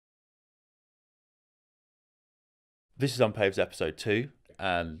This is Unpaved's episode 2,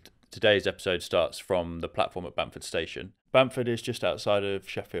 and today's episode starts from the platform at Bamford Station. Bamford is just outside of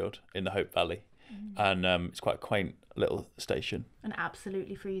Sheffield in the Hope Valley, and it's quite a quaint little station. And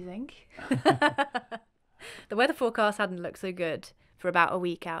absolutely freezing. The weather forecast hadn't looked so good for about a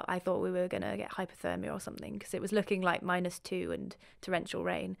week out. I thought we were going to get hypothermia or something because it was looking like -2 and torrential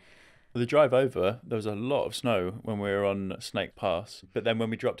rain. The drive over, there was a lot of snow when we were on Snake Pass, but then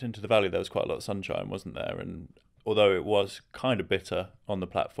when we dropped into the valley, there was quite a lot of sunshine, wasn't there? And although it was kind of bitter on the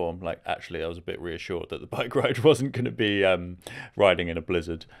platform, like actually I was a bit reassured that the bike ride wasn't going to be riding in a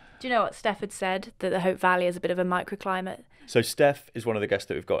blizzard. Do you know what Stef had said? That the Hope Valley is a bit of a microclimate. So Stef is one of the guests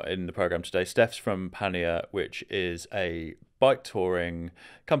that we've got in the programme today. Stef's from Pannier, which is a bike touring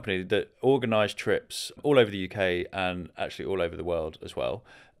company that organise trips all over the UK and actually all over the world as well.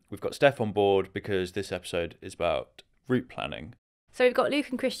 We've got Stef on board because this episode is about route planning. So we've got Luke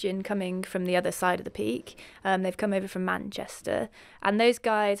and Christian coming from the other side of the peak. They've come over from Manchester, and those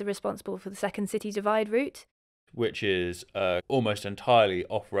guys are responsible for the Second City Divide route, which is almost entirely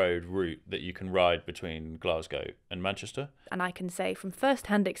off-road route that you can ride between Glasgow and Manchester. And I can say from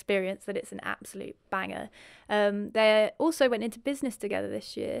first-hand experience that it's an absolute banger. They also went into business together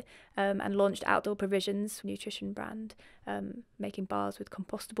this year and launched Outdoor Provisions, nutrition brand, making bars with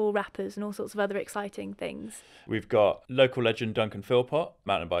compostable wrappers and all sorts of other exciting things. We've got local legend Duncan Philpott,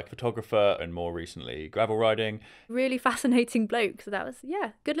 mountain bike photographer, and more recently gravel riding. Really fascinating bloke. So that was,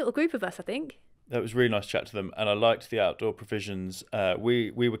 good little group of us, I think. That was really nice to chat to them, and I liked the Outdoor Provisions.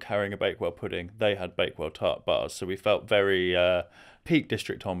 We were carrying a Bakewell pudding. They had Bakewell tart bars, so we felt very Peak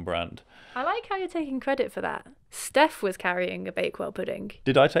District on brand. I like how you're taking credit for that. Stef was carrying a Bakewell pudding.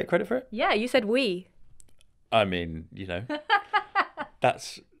 Did I take credit for it? Yeah, you said we. I mean,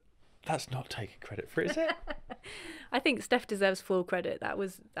 that's not taking credit for it, is it? I think Stef deserves full credit. That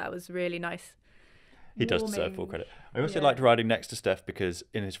was really nice. He does deserve full credit. I also liked riding next to Stef because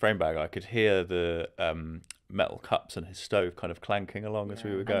in his frame bag I could hear the metal cups and his stove kind of clanking along as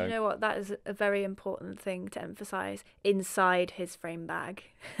we were going. And you know what? That is a very important thing to emphasise. Inside his frame bag.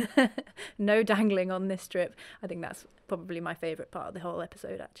 No dangling on this trip. I think that's probably my favourite part of the whole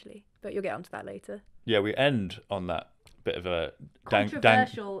episode, actually. But you'll get onto that later. Yeah, we end on that bit of a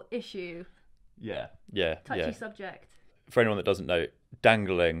controversial issue. Yeah. Touchy subject. For anyone that doesn't know,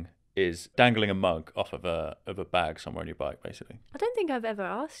 dangling is dangling a mug off of a bag somewhere on your bike, basically. I don't think I've ever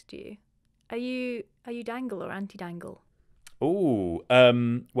asked you. Are you dangle or anti-dangle? Oh,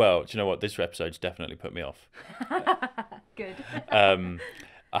 well, do you know what? This episode's definitely put me off. Good.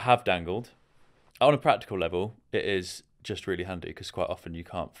 I have dangled. On a practical level, it is just really handy because quite often you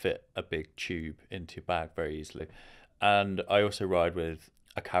can't fit a big tube into your bag very easily. And I also ride with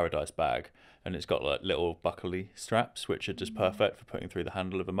a Caradice bag, and it's got like little buckly straps which are just perfect for putting through the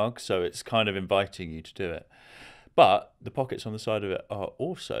handle of a mug, so it's kind of inviting you to do it. But the pockets on the side of it are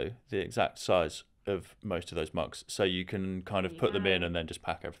also the exact size of most of those mugs, so you can kind of put them in and then just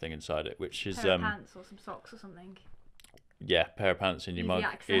pack everything inside it, which is pair of pants or some socks or something. Yeah, pair of pants in your mug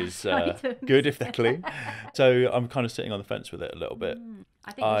is items. Good if they're clean. So I'm kind of sitting on the fence with it a little bit.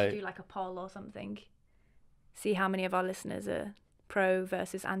 I think we should do like a poll or something. See how many of our listeners are pro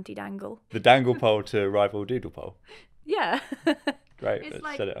versus anti-dangle. The dangle poll to rival doodle poll. Yeah. Great, It's let's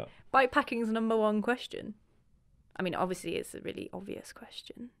like set it up. Bikepacking's #1 question. I mean, obviously it's a really obvious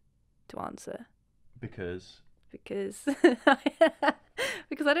question to answer. Because because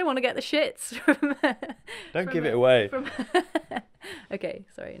I don't want to get the shits from. Don't give it away. Okay,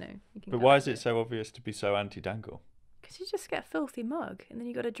 sorry, no. But why is it so obvious to be so anti-dangle? Because you just get a filthy mug and then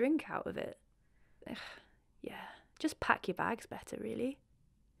you got to drink out of it. Ugh, yeah, just pack your bags better, really.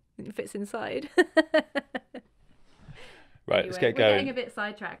 It fits inside. Right, let's get going. We're getting a bit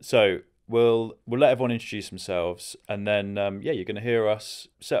sidetracked. So we'll let everyone introduce themselves, and then you're going to hear us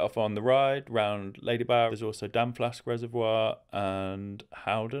set off on the ride round Ladybower. There's also Damflask Reservoir and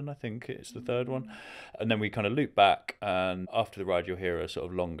Howden, I think it's the third one. And then we kind of loop back, and after the ride you'll hear a sort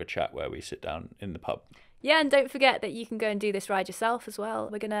of longer chat where we sit down in the pub. Yeah, and don't forget that you can go and do this ride yourself as well.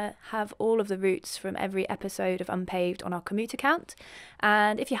 We're going to have all of the routes from every episode of Unpaved on our Komoot account.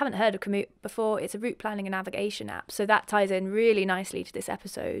 And if you haven't heard of Komoot before, it's a route planning and navigation app. So that ties in really nicely to this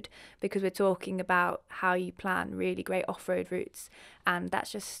episode because we're talking about how you plan really great off-road routes. And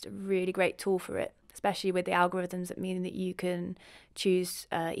that's just a really great tool for it, especially with the algorithms that mean that you can choose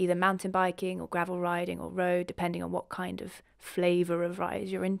either mountain biking or gravel riding or road, depending on what kind of flavour of ride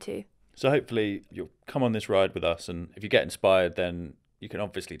you're into. So hopefully you'll come on this ride with us, and if you get inspired, then you can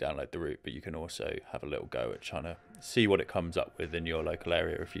obviously download the route, but you can also have a little go at trying to see what it comes up with in your local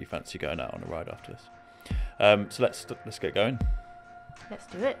area if you fancy going out on a ride after this. So let's get going. Let's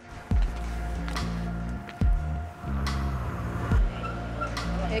do it.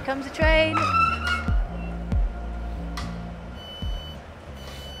 Here comes the train.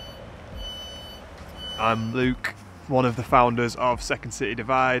 I'm Luke, one of the founders of Second City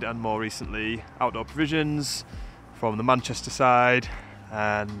Divide and more recently Outdoor Provisions from the Manchester side,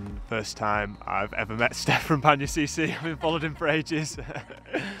 and first time I've ever met Stef from Pannier.cc. I've been followed him for ages.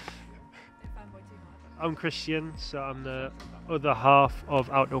 I'm Christian, so I'm the other half of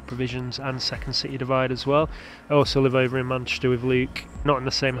Outdoor Provisions and Second City Divide as well. I also live over in Manchester with Luke, not in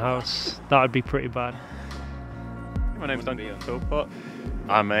the same house. That would be pretty bad. My name's Duncan Philpott.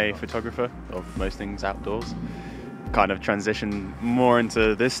 I'm a photographer of most things outdoors. Kind of transitioned more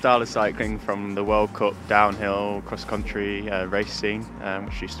into this style of cycling from the World Cup downhill cross-country race scene,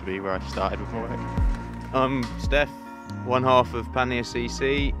 which used to be where I started with my work. I'm Stef, one half of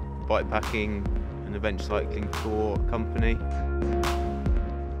Pannier.cc, bikepacking and event cycling tour company.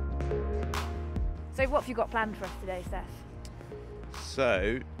 So what have you got planned for us today, Stef?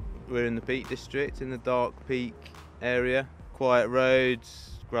 So, we're in the Peak District, in the dark Peak area. Quiet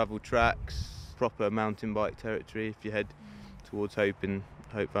roads, gravel tracks, proper mountain bike territory if you head towards Hope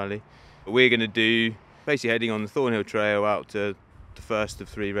Valley. But we're going to do, basically heading on the Thornhill Trail out to the first of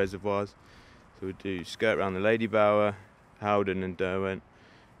 3 reservoirs. So we'll do skirt around the Lady Bower, Howden and Derwent.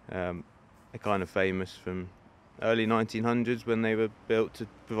 They're kind of famous from early 1900s when they were built to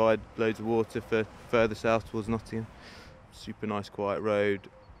provide loads of water for further south towards Nottingham. Super nice quiet road,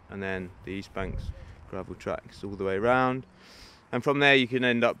 and then the East Banks gravel tracks all the way around. And from there you can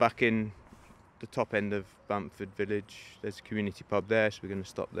end up back in the top end of Bamford Village. There's a community pub there, so we're going to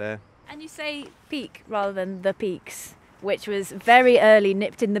stop there. And you say peak rather than the peaks, which was very early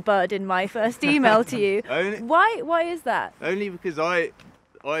nipped in the bud in my first email to you. Why is that? Only because I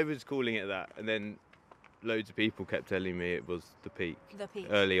was calling it that, and then loads of people kept telling me it was the peak. The peak.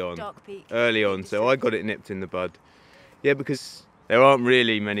 Early on. Dark peak. Early on, so I got it nipped in the bud. Yeah, because there aren't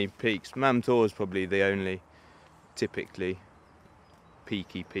really many peaks. Mam Tor is probably the only typically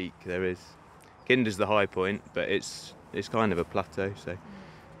peaky peak there is. Kinder's the high point, but it's kind of a plateau, so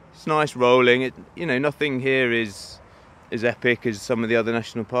it's nice rolling. Nothing here is as epic as some of the other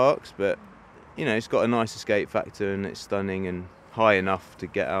national parks, but it's got a nice escape factor and it's stunning and high enough to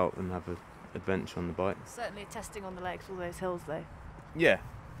get out and have an adventure on the bike. Certainly testing on the legs, all those hills though. Yeah,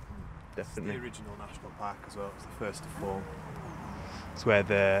 definitely. It's the original national park as well. It's the first to form. It's where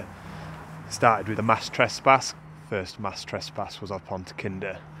they started with a mass trespass. First mass trespass was up onto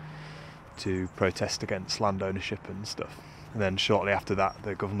Kinder to protest against land ownership and stuff. And then shortly after that,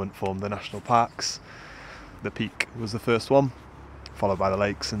 the government formed the national parks. The Peak was the first one, followed by the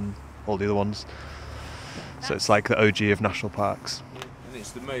lakes and all the other ones. So it's like the OG of national parks. And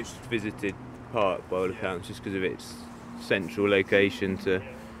it's the most visited park by all accounts, just because of its central location to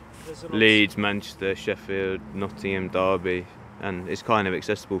Leeds, Manchester, Sheffield, Nottingham, Derby, and it's kind of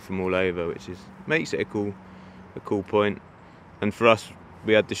accessible from all over, which makes it a cool point. And for us,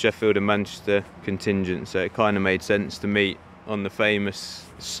 we had the Sheffield and Manchester contingent, so it kind of made sense to meet on the famous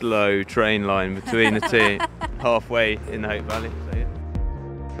slow train line between the two, halfway in the Hope Valley. So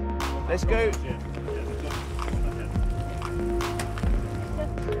yeah. Let's go.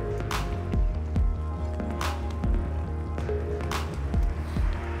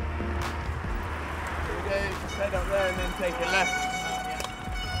 Head up there and then take a left.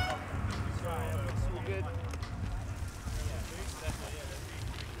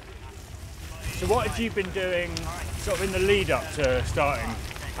 So what have you been doing sort of in the lead up to starting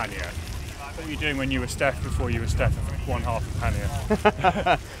Pannier? What were you doing when you were Stef before you were Stef, one half of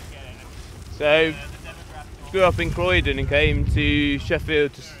Pannier? So, grew up in Croydon and came to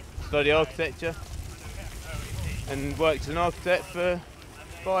Sheffield to study architecture and worked as an architect for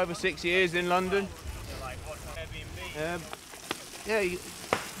 5 or 6 years in London.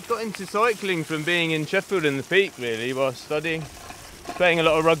 Got into cycling from being in Sheffield and the Peak really while studying, playing a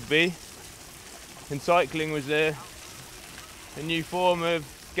lot of rugby, and cycling was a new form of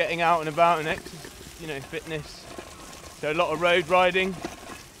getting out and about and fitness. So a lot of road riding,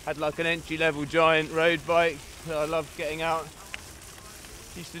 had like an entry-level giant road bike that I loved getting out.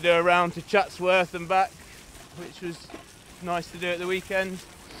 Used to do a round to Chatsworth and back, which was nice to do at the weekend.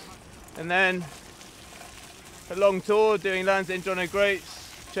 And then a long tour doing Land's End John O'Groats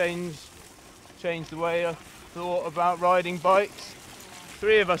changed the way I thought about riding bikes.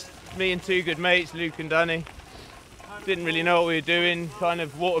 3 of us, me and 2 good mates, Luke and Danny, didn't really know what we were doing, kind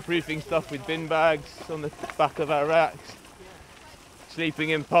of waterproofing stuff with bin bags on the back of our racks, sleeping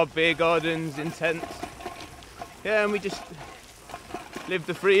in pub beer gardens, in tents. Yeah, and we just lived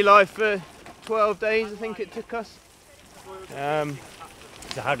the free life for 12 days, I think it took us.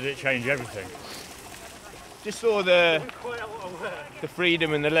 So how did it change everything? just saw the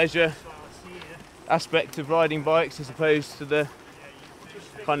freedom and the leisure aspect of riding bikes as opposed to the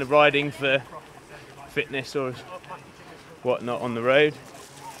kind of riding for fitness or whatnot on the road.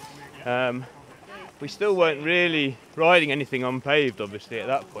 We still weren't really riding anything unpaved, obviously, at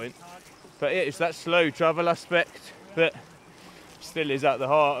that point, but it's that slow travel aspect that still is at the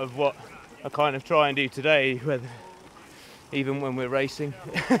heart of what I kind of try and do today, even when we're racing.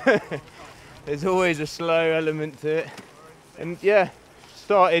 There's always a slow element to it. And yeah,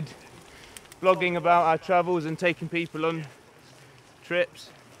 started blogging about our travels and taking people on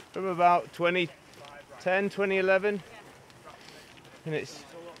trips from about 2010, 2011, and it's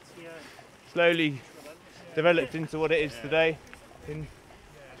slowly developed into what it is today in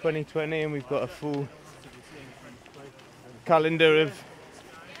 2020, and we've got a full calendar of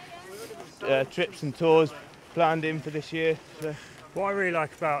trips and tours planned in for this year. So. What I really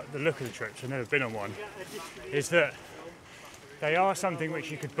like about the look of the trips, I've never been on one, is that they are something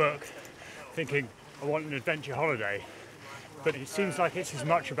which you could book thinking, I want an adventure holiday, but it seems like it's as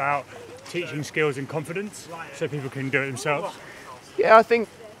much about teaching skills and confidence so people can do it themselves. Yeah, I think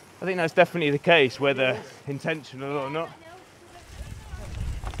that's definitely the case, whether intentional or not.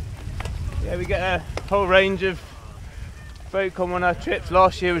 Yeah, we get a whole range of folk on our trips.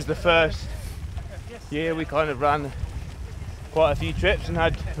 Last year was the first year we kind of ran quite a few trips and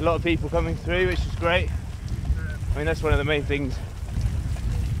had a lot of people coming through, which is great. I mean, that's one of the main things.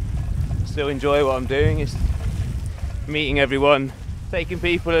 I still enjoy what I'm doing, is meeting everyone, taking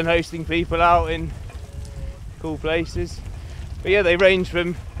people and hosting people out in cool places. But yeah, they range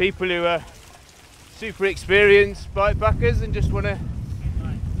from people who are super experienced bikepackers and just want to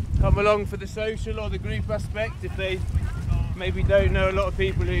come along for the social or the group aspect if they maybe don't know a lot of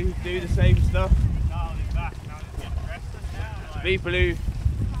people who do the same stuff. People who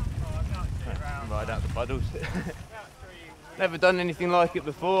ride out the puddles. Never done anything like it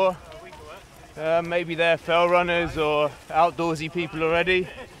before. Maybe they're fell runners or outdoorsy people already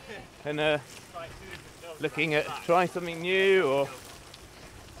and looking at trying something new, or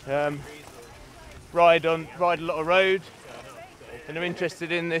ride a lot of road and are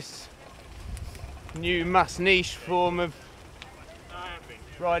interested in this new mass niche form of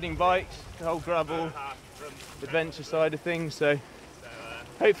riding bikes, the whole gravel adventure side of things. So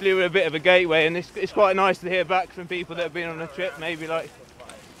hopefully we're a bit of a gateway, and it's quite nice to hear back from people that have been on a trip maybe like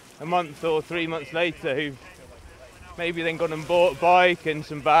a month or 3 months later, who've maybe then gone and bought a bike and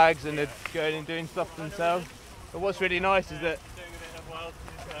some bags and are going and doing stuff themselves. But what's really nice is that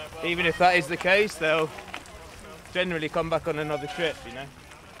even if that is the case, they'll generally come back on another trip, you know.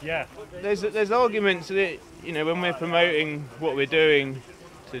 Yeah. There's arguments that, you know, when we're promoting what we're doing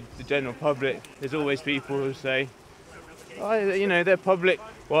to the general public, there's always people who say, oh, you know, they're public,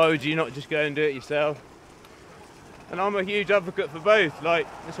 why would you not just go and do it yourself? And I'm a huge advocate for both. Like,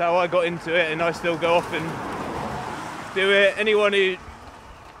 that's how I got into it, and I still go off and do it. Anyone who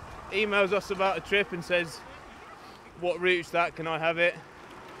emails us about a trip and says, what route's that, can I have it?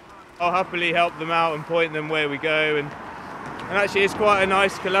 I'll happily help them out and point them where we go. And actually it's quite a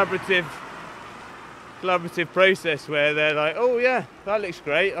nice collaborative process where they're like, oh yeah, that looks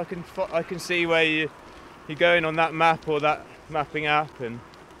great. I can see where you're going on that map or that mapping app, and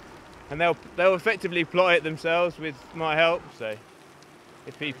they'll effectively plot it themselves with my help. So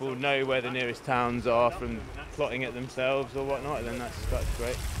if people know where the nearest towns are from plotting it themselves or whatnot, then that's great.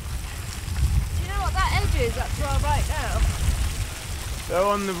 Do you know what that edge is up to our right now? So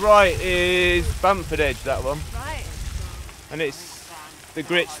on the right is Hathersage, that one. Right. And it's the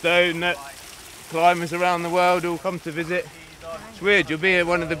grit stone that climbers around the world all come to visit. It's weird, you'll be at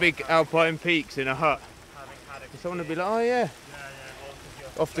one of the big alpine peaks in a hut, and someone will be like, oh yeah,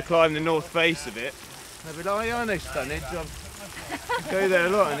 off to climb the north face of it. They'll be like, oh yeah, I know Stanage, I go there a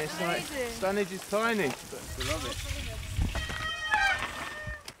lot, and it's like, Stanage is tiny, but I love it.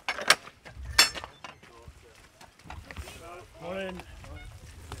 Morning.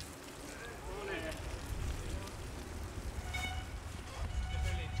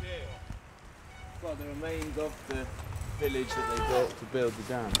 Well, the remains of the village that they built to build the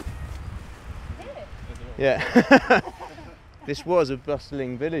dam. Yeah. This was a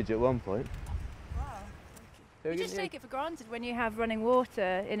bustling village at one point. Wow. You just take it for granted when you have running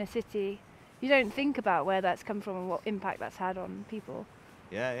water in a city. You don't think about where that's come from and what impact that's had on people.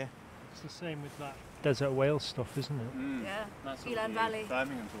 Yeah, yeah. It's the same with that desert Wales stuff, isn't it? Yeah. That's Elan Valley.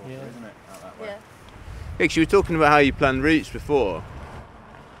 Birmingham's water, Yeah. isn't it? Out that way. Yeah. Actually, we were talking about how you plan routes before.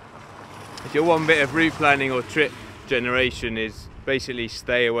 If your one bit of route planning or trip generation is basically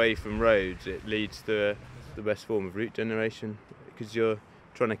stay away from roads, it leads to the best form of route generation, because you're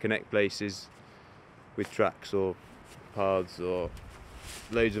trying to connect places with tracks or paths or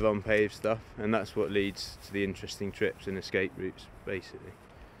loads of unpaved stuff, and that's what leads to the interesting trips and escape routes, basically.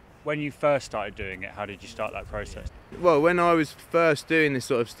 When you first started doing it, how did you start that process? Well, when I was first doing this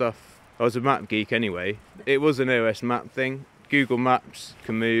sort of stuff, I was a map geek anyway. It was an OS map thing. Google Maps,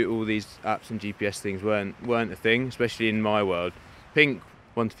 Komoot, all these apps and GPS things weren't a thing, especially in my world. Pink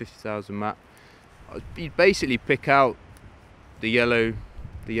 1 to 50,000 map. You'd basically pick out the yellow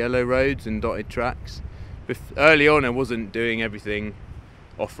roads and dotted tracks. Early on, I wasn't doing everything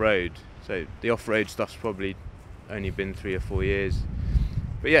off-road, so the off-road stuff's probably only been 3 or 4 years.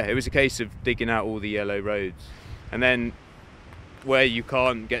 But yeah, it was a case of digging out all the yellow roads, and then where you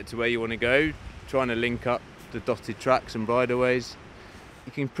can't get to where you want to go, trying to link up the dotted tracks and bridleways.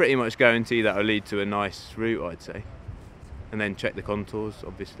 You can pretty much guarantee that will lead to a nice route, I'd say. And then check the contours,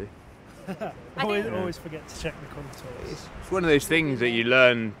 obviously. always forget to check the contours. It's one of those things that you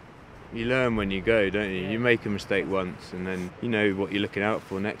learn when you go, don't you? Yeah. You make a mistake once and then you know what you're looking out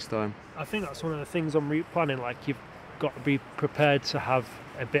for next time. I think that's one of the things on route planning, like you've got to be prepared to have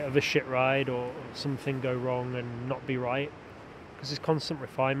a bit of a shit ride or something go wrong and not be right, because it's constant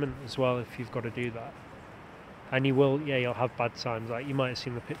refinement as well if you've got to do that. And you'll have bad times. Like you might have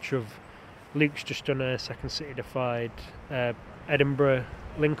seen the picture of Luke's just done a Second City Defied Edinburgh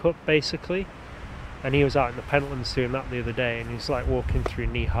link up basically, and he was out in the Pentlands doing that the other day, and he's like walking through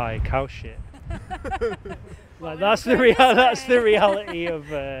knee-high cow shit. Like that's the reality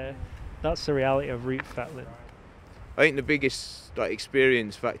of route fettling. I think the biggest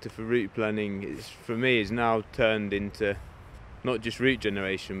experience factor for route planning is now turned into not just route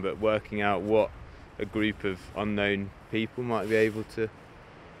generation, but working out what a group of unknown people might be able to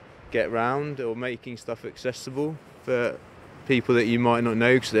get round, or making stuff accessible for people that you might not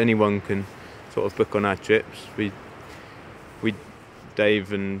know, because anyone can sort of book on our trips.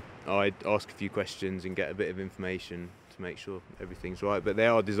 Dave and I ask a few questions and get a bit of information to make sure everything's right, but they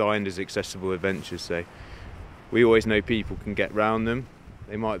are designed as accessible adventures, so we always know people can get round them.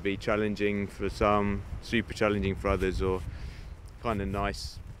 They might be challenging for some, super challenging for others, or kind of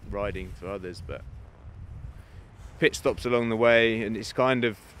nice riding for others, but pit stops along the way, and it's kind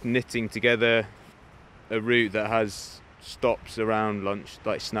of knitting together a route that has stops around lunch,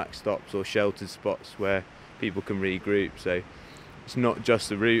 like snack stops or sheltered spots where people can regroup. So it's not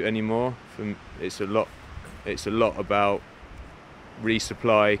just a route anymore. It's a lot about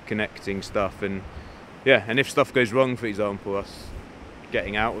resupply, connecting stuff, and if stuff goes wrong, for example, us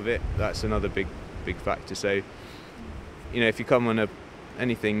getting out of it, that's another big factor. So if you come on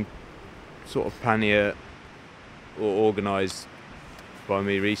anything sort of Pannier or organised by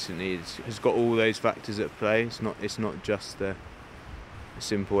me recently, has got all those factors at play. It's not just a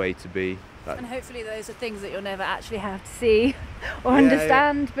simple A to B. And hopefully those are things that you'll never actually have to see or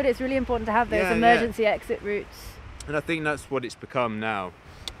understand, but it's really important to have those emergency exit routes. And I think that's what it's become now,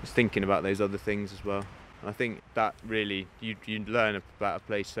 is thinking about those other things as well. And I think that really, you learn about a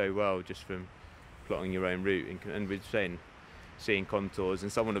place so well just from plotting your own route, and with seeing contours,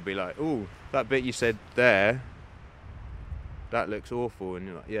 and someone will be like, "Oh, that bit you said there, that looks awful," and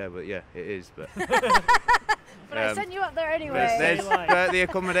you're like, "Yeah, it is." But but I sent you up there anyway. There's the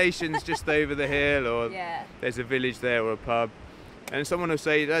accommodation's just over the hill, or there's a village there or a pub, and someone will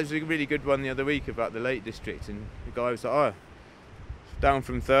say, "That was a really good one the other week about the Lake District," and the guy was like, "Oh, down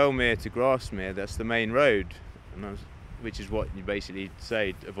from Thirlmere to Grasmere, that's the main road," which is what you basically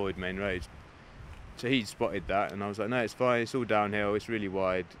say, avoid main roads. So he spotted that, and I was like, "No, it's fine. It's all downhill. It's really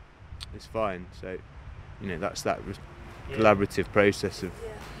wide. It's fine." So, that's that collaborative process of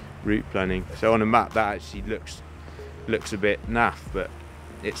route planning. So on a map, that actually looks a bit naff, but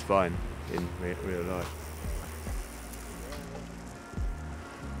it's fine in real life.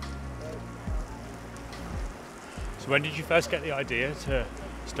 So when did you first get the idea to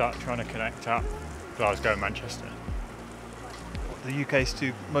start trying to connect up Glasgow and Manchester? The UK's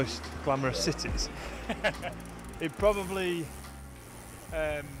two most glamorous cities. It probably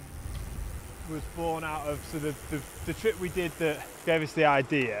was born out of the trip we did that gave us the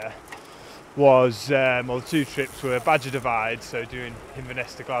idea was, the two trips were Badger Divide, so doing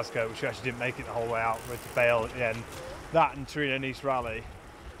Inverness to Glasgow, which we actually didn't make it the whole way out, with the Bale at the end. That and Torino-Nice Rally,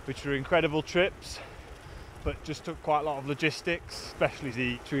 which were incredible trips, but just took quite a lot of logistics, especially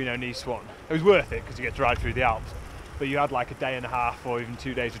the Torino-Nice one. It was worth it because you get to ride through the Alps, but you had like a day and a half or even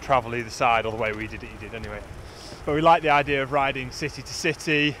 2 days of travel either side, or the way we did it, you did anyway. But we liked the idea of riding city to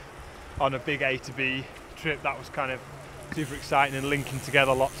city on a big A to B trip. That was kind of super exciting and linking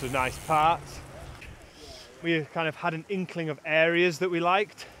together lots of nice parts. We kind of had an inkling of areas that we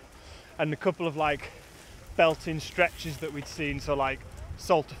liked and a couple of built-in stretches that we'd seen. So like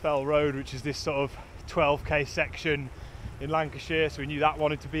Salterfell Road, which is this sort of 12k section in Lancashire, so we knew that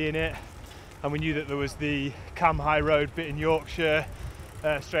wanted to be in it, and we knew that there was the Cam High Road bit in Yorkshire,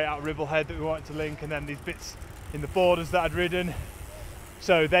 straight out of Ribblehead, that we wanted to link, and then these bits in the borders that I'd ridden.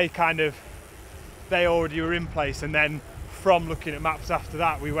 So they already were in place, and then from looking at maps after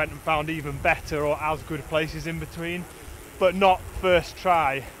that, we went and found even better or as good places in between, but not first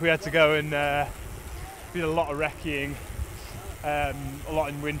try. We had to go and we did a lot of recceing, a lot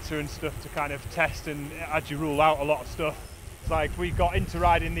in winter and stuff to kind of test and actually rule out a lot of stuff. It's like we got into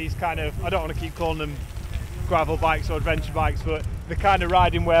riding these kind of, I don't want to keep calling them gravel bikes or adventure bikes, but the kind of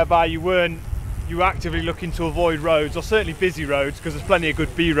riding whereby you were actively looking to avoid roads, or certainly busy roads, because there's plenty of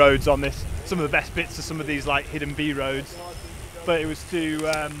good B roads on this. Some of the best bits are some of these like hidden B roads, but it was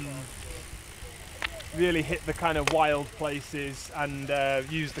to really hit the kind of wild places and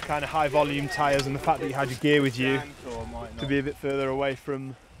use the kind of high volume tyres and the fact that you had your gear with you to be a bit further away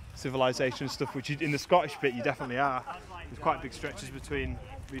from civilization and stuff, which in the Scottish bit you definitely are. There's quite big stretches between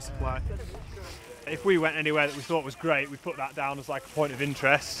resupply. If we went anywhere that we thought was great, we put that down as like a point of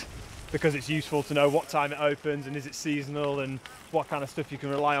interest, because it's useful to know what time it opens and is it seasonal and what kind of stuff you can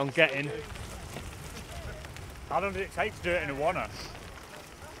rely on getting. How long did it take to do it in a oneer?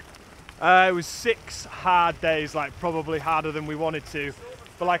 It was 6 hard days, like probably harder than we wanted to.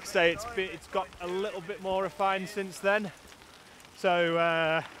 But like I say, it's got a little bit more refined since then. So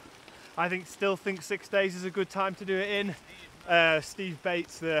I still think 6 days is a good time to do it in. Steve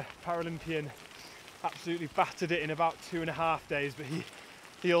Bates, the Paralympian, absolutely battered it in about 2.5 days, but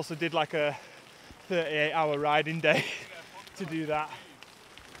he also did like a 38-hour riding day to do that.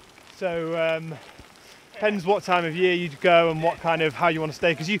 So depends what time of year you'd go and what kind of how you want to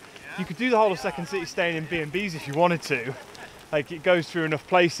stay, because you could do the whole of Second City staying in B&Bs if you wanted to. Like, it goes through enough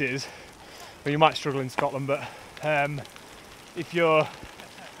places. Well, you might struggle in Scotland, but if you're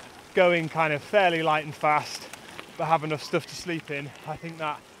going kind of fairly light and fast but have enough stuff to sleep in, I think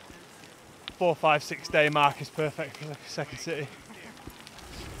that 4, 5, 6 day mark is perfect for Second City.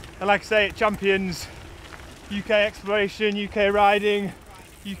 And like I say, it champions UK exploration, UK riding,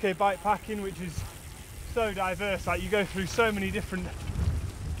 UK bikepacking, which is so diverse. Like, you go through so many different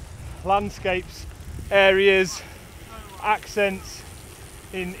landscapes, areas, accents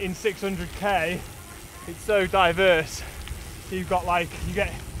in 600k. It's so diverse. You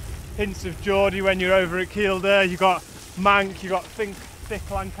get hints of Geordie when you're over at Kielder, you got Manx, you got thick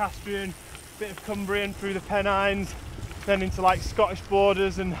Lancastrian, bit of Cumbrian through the Pennines, then into like Scottish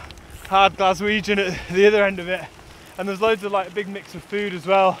borders and hard Glaswegian at the other end of it. And there's loads of like a big mix of food as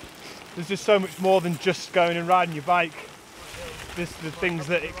well. There's just so much more than just going and riding your bike. There's the things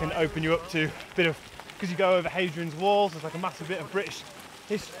that it can open you up to. Because you go over Hadrian's Walls, there's like a massive bit of British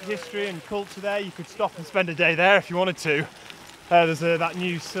history and culture there. You could stop and spend a day there if you wanted to. There's that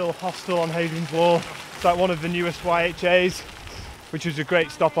new Sill hostel on Hadrian's Wall. It's like one of the newest YHAs, which is a great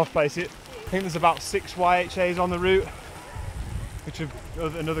stop-off place. I think there's about 6 YHAs on the route, which are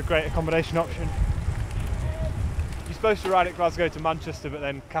another great accommodation option. You're supposed to ride at Glasgow to Manchester, but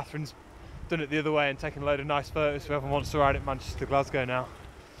then Catherine's done it the other way and taken a load of nice photos. Whoever wants to ride at Manchester to Glasgow now.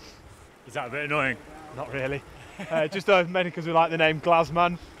 Is that a bit annoying? Not really. Just mainly because we like the name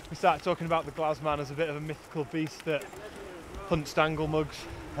Glasman. We started talking about the Glasman as a bit of a mythical beast that hunts dangle mugs,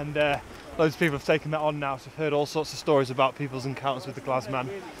 and loads of people have taken that on now, so I've heard all sorts of stories about people's encounters with the Glasman.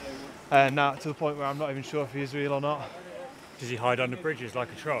 Now to the point where I'm not even sure if he is real or not. Does he hide under bridges like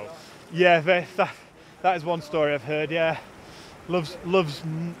a troll? Yeah, that is one story I've heard, yeah. Loves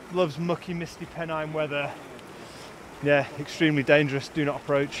mucky, misty Pennine weather. Yeah, extremely dangerous, do not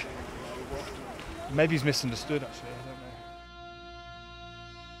approach. Maybe he's misunderstood actually, I don't know.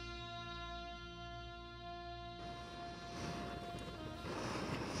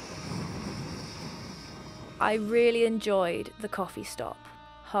 I really enjoyed the coffee stop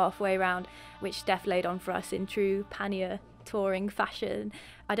halfway round, which Stef laid on for us in true Pannier touring fashion.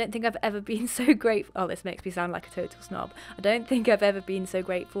 I don't think I've ever been so grateful. Oh, this makes me sound like a total snob. I don't think I've ever been so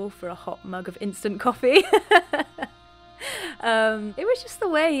grateful for a hot mug of instant coffee. It was just the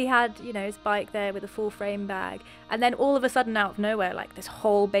way he had, his bike there with a full frame bag, and then all of a sudden out of nowhere, like this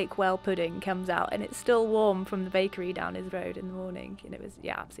whole Bakewell pudding comes out, and it's still warm from the bakery down his road in the morning, and it was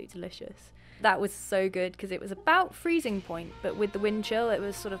absolutely delicious. That was so good because it was about freezing point, but with the wind chill it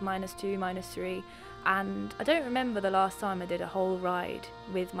was sort of -2, -3, and I don't remember the last time I did a whole ride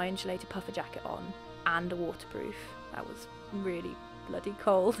with my insulated puffer jacket on and a waterproof. That was really bloody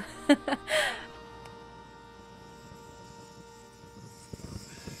cold.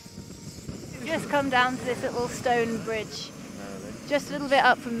 We've just come down to this little stone bridge, just a little bit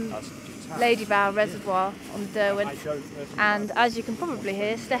up from Ladybow Reservoir on the Derwent, and as you can probably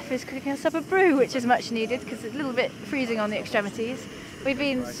hear, Stef is cooking us up a brew, which is much needed because it's a little bit freezing on the extremities. We've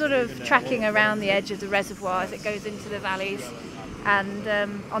been sort of tracking around the edge of the reservoir as it goes into the valleys, and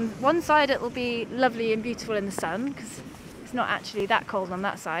on one side it will be lovely and beautiful in the sun because it's not actually that cold on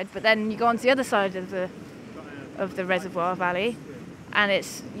that side, but then you go on to the other side of the reservoir valley, and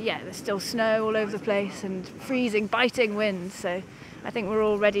there's still snow all over the place and freezing, biting winds. So I think we're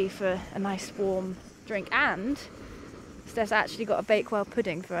all ready for a nice warm drink. And Stef's actually got a Bakewell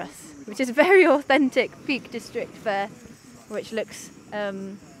pudding for us, which is a very authentic Peak District fare, which looks, I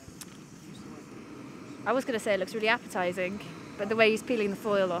was going to say it looks really appetising, but the way he's peeling the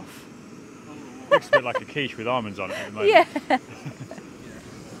foil off. Looks a bit like a quiche with almonds on it at the moment. Yeah.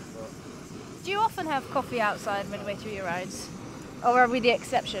 Do you often have coffee outside midway through your rides? Or are we the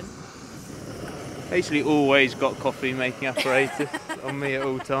exception? Basically always got coffee making apparatus on me at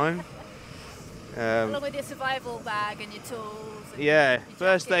all times. Along with your survival bag and your tools. And Yeah, your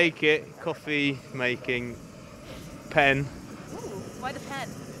first jacket. aid kit, coffee making, pen, Ooh, why the pen?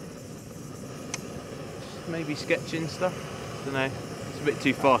 maybe sketching stuff. Don't know. It's a bit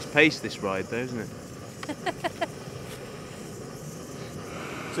too fast paced this ride though, isn't it?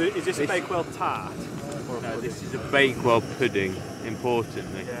 So is this a Bakewell tart? No, this is a Bakewell pudding,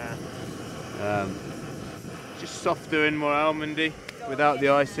 importantly. Yeah. Just softer and more almondy without the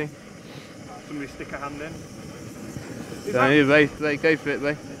icing. Somebody stick a hand in. So here, babe, go for it,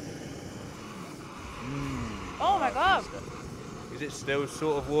 babe. Oh my god, Is it still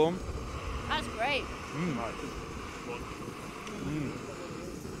sort of warm? that's great.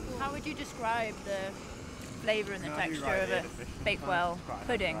 How would you describe the flavour and the texture of a Bakewell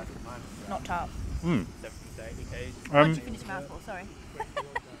pudding, not tart? Why don't you finish your mouthful, sorry.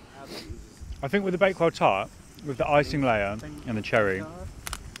 I think with the Bakewell tart, with the icing layer and the cherry,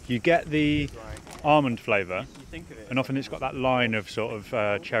 you get the almond flavour, and often it's got that line of sort of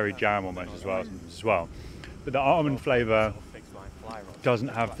cherry jam almost as well. But the almond flavour doesn't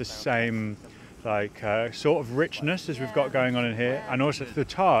have the same sort of richness as we've got going on in here, and also the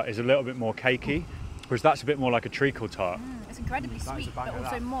tart is a little bit more cakey, whereas that's a bit more like a treacle tart. It's incredibly sweet, but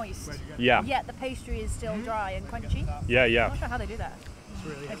also moist. Yeah. Yet the pastry is still dry and crunchy. Yeah, I'm yeah. not sure how they do that.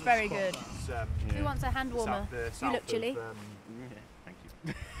 It's very good. Who wants a hand warmer? You look chilly.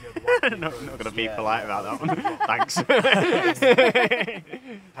 not going to be polite about that one. Thanks.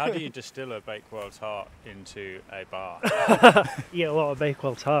 How do you distill a Bakewell tart into a bar? Eat a lot of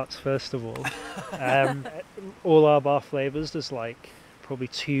Bakewell tarts first of all. All our bar flavours, there's probably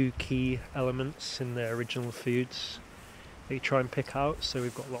 2 key elements in the original foods that you try and pick out. So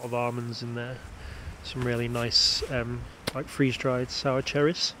we've got a lot of almonds in there, some really nice freeze-dried sour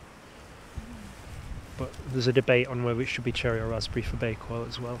cherries. But there's a debate on whether it should be cherry or raspberry for Bakewell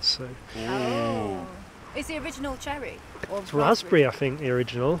as well. So Oh. Is the original cherry? Or it's raspberry, I think, the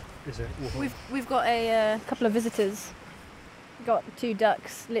original. Is it? We've got a couple of visitors. We've got 2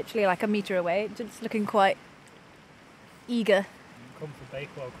 ducks, literally like a metre away, just looking quite eager. Come for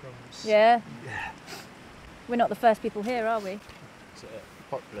Bakewell crumbs. Yeah. We're not the first people here, are we? It's a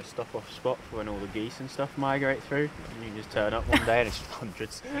popular stop-off spot for when all the geese and stuff migrate through. And you can just turn up one day and it's just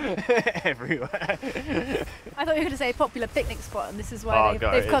hundreds everywhere. I thought you were going to say popular picnic spot, and this is why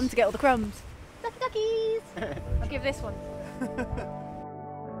they've come to get all the crumbs. Ducky duckies! I'll give this one.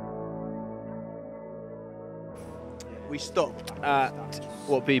 We stopped at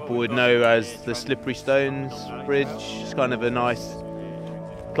what people would know as the Slippery Stones Bridge. It's kind of a nice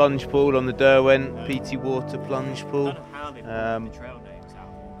plunge pool on the Derwent, peaty water plunge pool.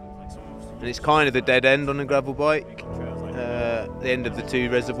 And it's kind of the dead end on a gravel bike, the end of the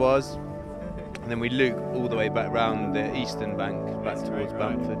 2 reservoirs. And then we loop all the way back round the eastern bank, back towards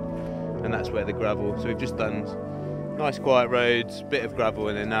Bamford. And that's where the gravel, so we've just done nice quiet roads, bit of gravel,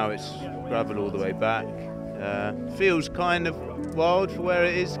 and then now it's gravel all the way back. Feels kind of wild for where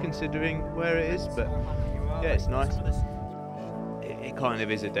it is, considering where it is, but yeah, it's nice. It kind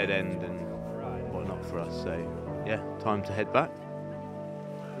of is a dead end and whatnot for us, so yeah, time to head back.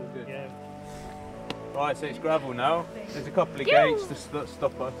 Right, so it's gravel now. There's a couple of gates to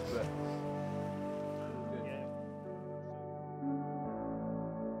stop us, but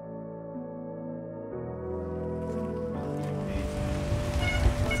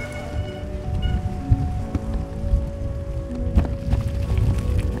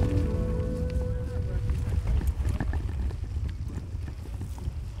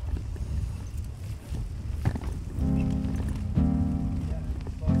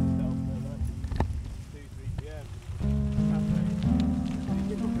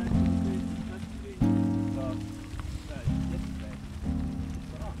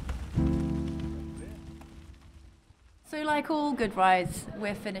So like all good rides,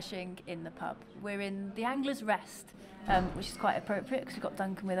 we're finishing in the pub. We're in the Angler's Rest, which is quite appropriate because we've got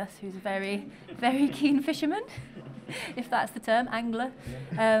Duncan with us, who's a very, very keen fisherman, if that's the term, angler,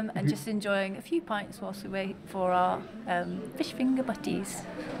 and just enjoying a few pints whilst we wait for our fish finger butties.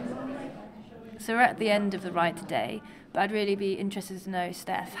 So we're at the end of the ride today, but I'd really be interested to know,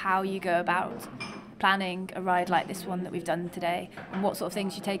 Stef, how you go about planning a ride like this one that we've done today, and what sort of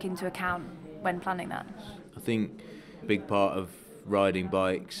things you take into account when planning that. I think a big part of riding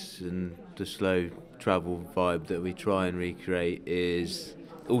bikes and the slow travel vibe that we try and recreate is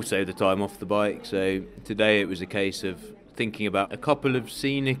also the time off the bike. So today it was a case of thinking about a couple of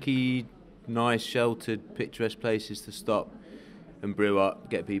scenic-y, nice, sheltered, picturesque places to stop and brew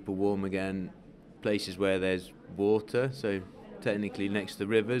up, get people warm again, places where there's water, so technically next to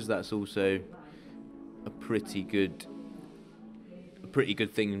rivers. That's also a pretty good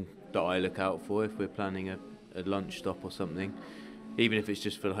thing that I look out for if we're planning a lunch stop or something, even if it's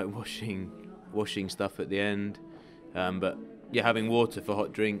just for like washing stuff at the end, but yeah, having water for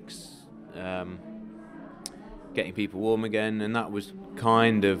hot drinks, getting people warm again, and that was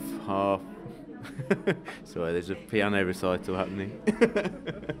kind of half sorry, there's a piano recital happening.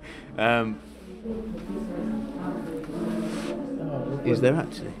 Is there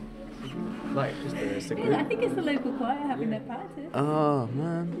actually? Like just a group? Yeah, I think it's the local choir having their practice. Oh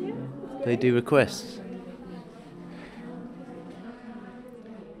man, they do requests.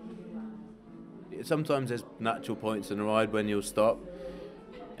 Sometimes there's natural points in a ride when you'll stop,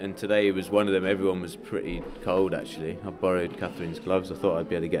 and today was one of them. Everyone was pretty cold actually. I borrowed Catherine's gloves. I thought I'd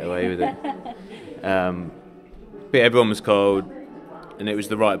be able to get away with it. But everyone was cold, and it was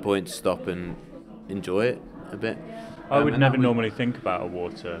the right point to stop and enjoy it a bit. I would never normally think about a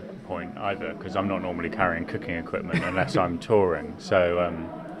water point either, because I'm not normally carrying cooking equipment unless I'm touring. So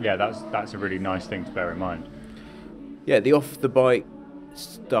yeah, that's a really nice thing to bear in mind. Yeah, the off the bike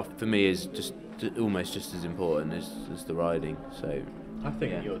stuff for me is just almost just as important as the riding. So I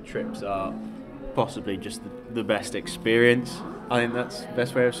think your trips are possibly just the best experience. I think that's the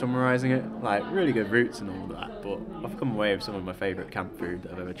best way of summarising it. Like, really good routes and all that, but I've come away with some of my favourite camp food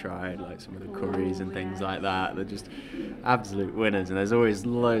that I've ever tried, like some of the curries and things like that. They're just absolute winners, and there's always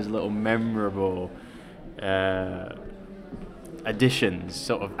loads of little memorable additions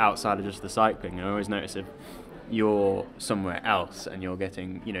sort of outside of just the cycling. I always notice if you're somewhere else and you're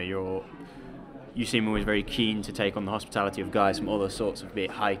getting, you seem always very keen to take on the hospitality of guys from other sorts of, be it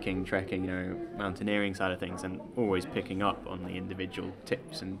hiking, trekking, mountaineering side of things, and always picking up on the individual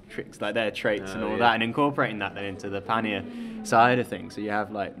tips and tricks, like their traits and all that, and incorporating that then into the Pannier side of things. So you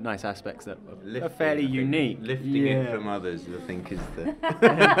have like nice aspects that are fairly unique. Lifting it from others, I think, is the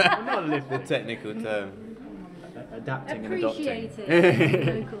not the technical term. Adapting and adopting.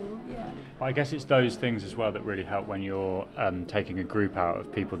 Appreciating local. I guess it's those things as well that really help when you're taking a group out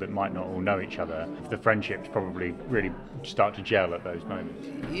of people that might not all know each other. The friendships probably really start to gel at those moments.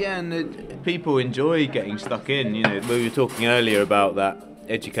 Yeah, and people enjoy getting stuck in. We were talking earlier about that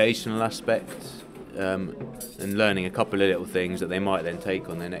educational aspect and learning a couple of little things that they might then take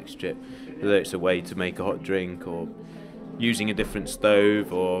on their next trip, whether it's a way to make a hot drink or using a different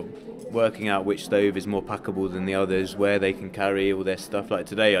stove or working out which stove is more packable than the others, where they can carry all their stuff. Like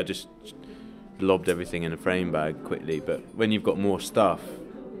today I just lobbed everything in a frame bag quickly, but when you've got more stuff,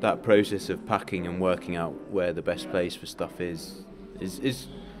 that process of packing and working out where the best place for stuff is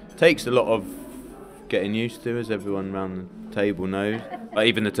takes a lot of getting used to, as everyone around the table knows.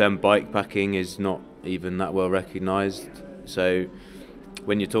 Even the term bike packing is not even that well recognised. So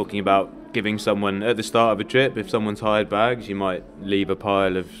when you're talking about giving someone at the start of a trip, if someone's hired bags, you might leave a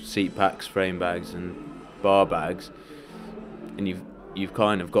pile of seat packs, frame bags and bar bags, and you've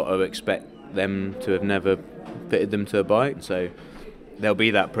kind of got to expect them to have never fitted them to a bike. So there'll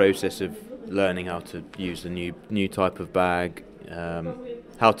be that process of learning how to use the new type of bag,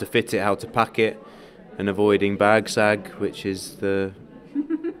 how to fit it, how to pack it, and avoiding bag sag, which is the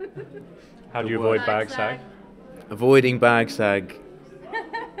How do you avoid bag sag? Avoiding bag sag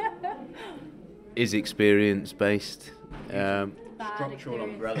is experience based. Structural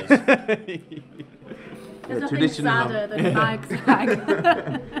umbrellas. There's nothing sadder than bag sag.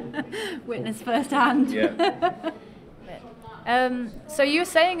 Witness firsthand. Yeah. So you were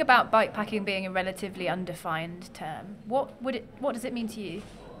saying about bike packing being a relatively undefined term. What does it mean to you?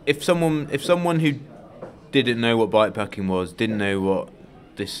 If someone who didn't know what bike packing was, didn't know what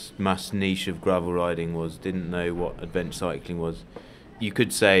this mass niche of gravel riding was, didn't know what adventure cycling was, you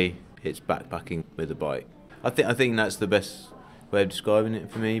could say it's backpacking with a bike. I think that's the best way of describing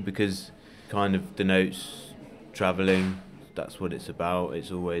it for me, because it kind of denotes travelling. That's what it's about.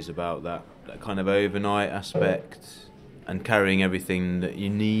 It's always about that kind of overnight aspect, and carrying everything that you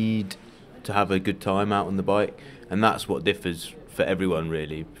need to have a good time out on the bike. And that's what differs for everyone,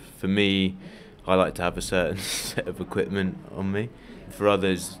 really. For me, I like to have a certain set of equipment on me. For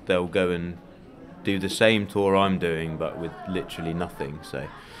others, they'll go and do the same tour I'm doing, but with literally nothing. So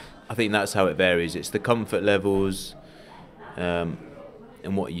I think that's how it varies. It's the comfort levels and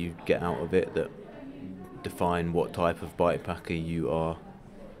what you get out of it that define what type of bike packer you are.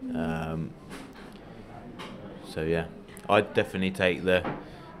 So yeah, I'd definitely take the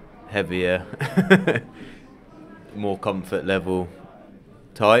heavier, more comfort level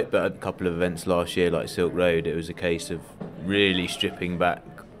type, but at a couple of events last year like Silk Road, it was a case of really stripping back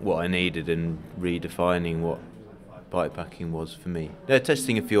what I needed and redefining what bike packing was for me. They're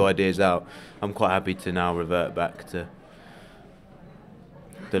testing a few ideas out. I'm quite happy to now revert back to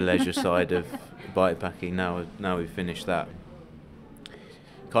the leisure side of bike packing now we've finished that.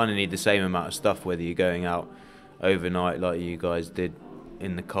 Kind of need the same amount of stuff whether you're going out overnight like you guys did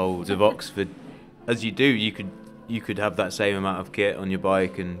in the colds of Oxford. As you do, you could have that same amount of kit on your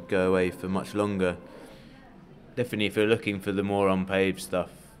bike and go away for much longer. Definitely if you're looking for the more unpaved stuff,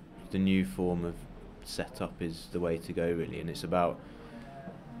 the new form of setup is the way to go, really, and it's about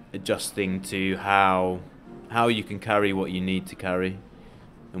adjusting to how you can carry what you need to carry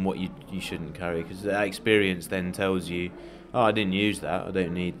and what you shouldn't carry, because that experience then tells you, oh, I didn't use that, I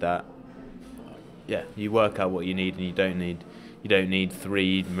don't need that. Yeah, you work out what you need and you don't need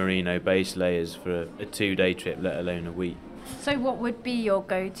 3 merino base layers for a 2-day trip, let alone a week. So what would be your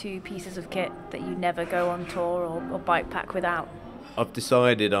go-to pieces of kit that you never go on tour or bike pack without? I've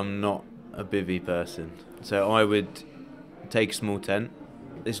decided I'm not a bivvy person, so I would take a small tent.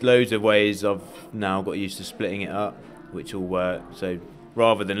 There's loads of ways I've now got used to splitting it up, which all work. So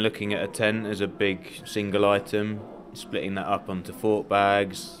rather than looking at a tent as a big single item, splitting that up onto fork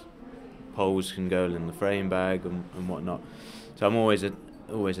bags, poles can go in the frame bag and whatnot. So I'm always a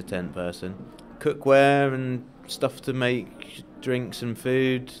tent person. Cookware and stuff to make drinks and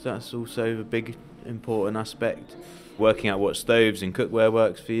food, that's also a big important aspect. Working out what stoves and cookware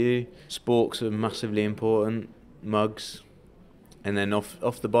works for you. Sporks are massively important, mugs. And then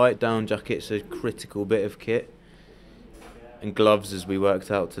off the bike, down jacket's a critical bit of kit. And gloves, as we worked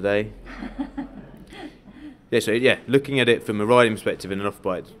out today. So looking at it from a riding perspective and an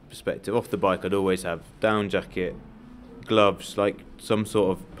off-bike perspective, off the bike I'd always have down jacket, gloves, like some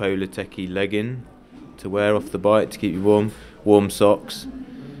sort of polar techie legging to wear off the bike to keep you warm socks,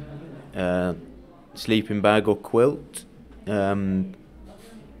 sleeping bag or quilt, and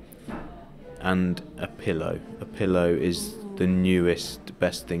a pillow. A pillow is the newest,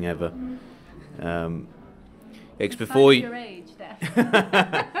 best thing ever. It's before you... your age, Stef.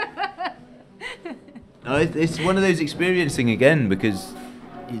 No, it's one of those experiencing again, because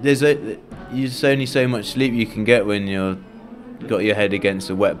there's only so much sleep you can get when you're got your head against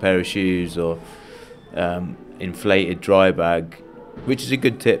a wet pair of shoes or inflated dry bag, which is a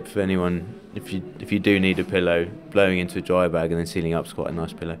good tip for anyone if you do need a pillow. Blowing into a dry bag and then sealing up is quite a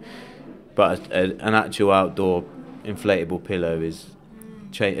nice pillow, but an actual outdoor inflatable pillow has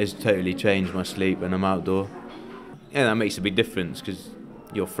totally changed my sleep when I'm outdoor. Yeah, that makes a big difference because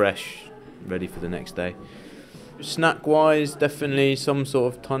you're fresh, ready for the next day. Snack wise, definitely some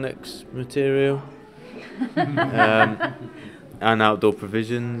sort of tonics material. And outdoor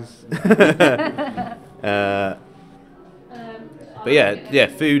provisions. But yeah,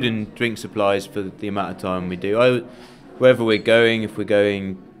 food and drink supplies for the amount of time we do. Wherever we're going, if we're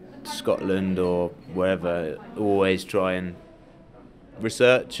going to Scotland or wherever, always try and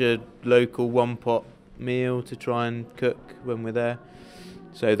research a local one-pot meal to try and cook when we're there.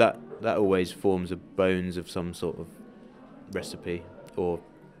 So that always forms the bones of some sort of recipe or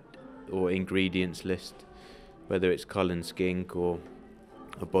ingredients list. Whether it's Cullen skink or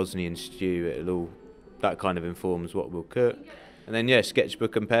a Bosnian stew, that kind of informs what we'll cook. And then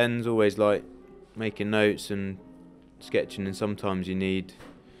sketchbook and pens, always like making notes and sketching, and sometimes you need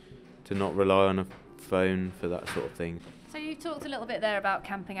to not rely on a phone for that sort of thing. So you talked a little bit there about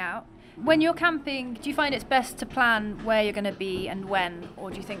camping out. When you're camping, do you find it's best to plan where you're going to be and when, or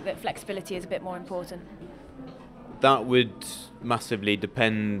do you think that flexibility is a bit more important? That would massively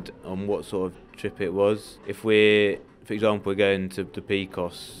depend on what sort of trip it was. If we're, for example, we're going to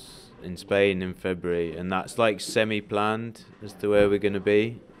Picos in Spain in February, and that's like semi-planned as to where we're going to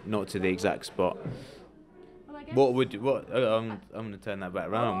be, not to the exact spot. I'm going to turn that back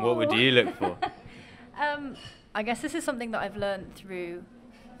around. What would you look for? I guess this is something that I've learned through,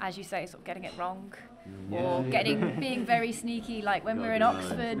 as you say, sort of getting it wrong, or being very sneaky. Like when we were in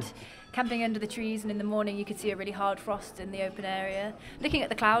Oxford, camping under the trees, and in the morning you could see a really hard frost in the open area. Looking at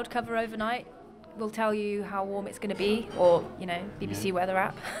the cloud cover overnight, will tell you how warm it's going to be, or, you know, BBC weather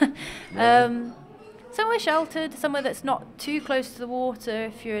app. Somewhere sheltered, somewhere that's not too close to the water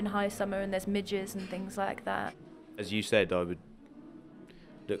if you're in high summer and there's midges and things like that. As you said, I would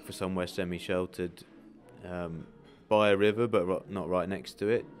look for somewhere semi-sheltered by a river, but not right next to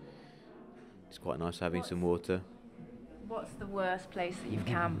it. It's quite nice having some water. What's the worst place that you've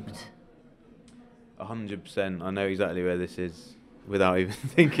camped? 100%. I know exactly where this is without even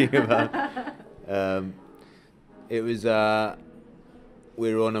thinking about it. It was,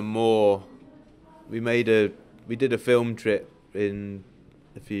 we were on a moor. We did a film trip a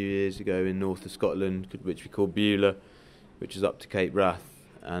few years ago in north of Scotland, which we called Beulah, which is up to Cape Wrath.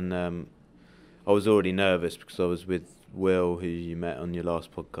 And I was already nervous because I was with Will, who you met on your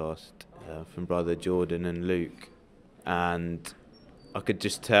last podcast, from brother Jordan and Luke. And I could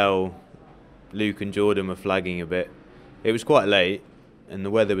just tell Luke and Jordan were flagging a bit. It was quite late and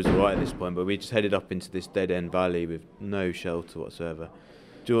the weather was alright at this point, but we just headed up into this dead-end valley with no shelter whatsoever.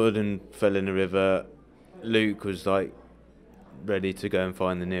 Jordan fell in the river. Luke was like ready to go and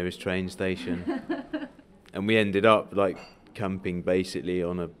find the nearest train station. And we ended up like camping basically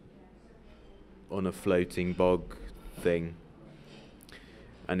on a floating bog thing.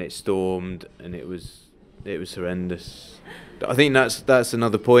 And it stormed and it was horrendous. I think that's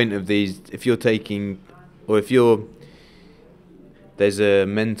another point of these. If you're taking, or if you're, there's a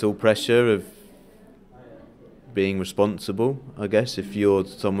mental pressure of being responsible, I guess, if you're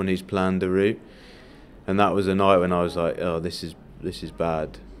someone who's planned a route. And that was a night when I was like, oh, this is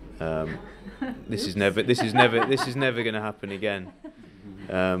bad. This is never going to happen again.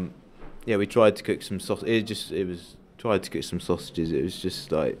 Yeah, we tried to cook some sausages. Tried to cook some sausages. It was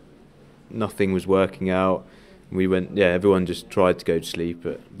just like nothing was working out. We went, everyone just tried to go to sleep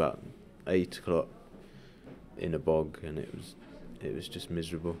at about 8 o'clock in a bog, and it was just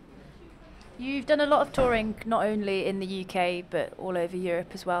miserable. You've done a lot of touring, not only in the UK but all over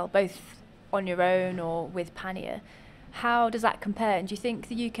Europe as well, both on your own or with Pannier. How does that compare? And do you think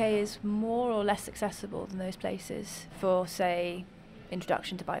the UK is more or less accessible than those places for, say,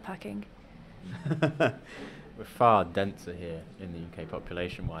 introduction to bikepacking? We're far denser here in the UK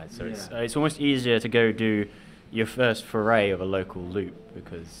population-wise, so it's almost easier to go do your first foray of a local loop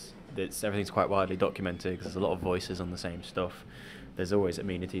because everything's quite widely documented because there's a lot of voices on the same stuff. There's always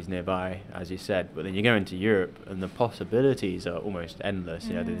amenities nearby, as you said, but then you go into Europe and the possibilities are almost endless.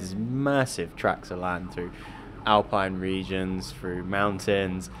 You know, there's massive tracts of land through alpine regions, through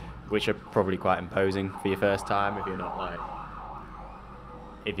mountains, which are probably quite imposing for your first time if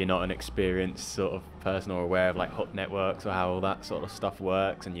you're not an experienced sort of person or aware of like hut networks or how all that sort of stuff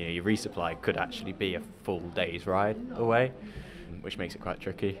works. And your resupply could actually be a full day's ride away, which makes it quite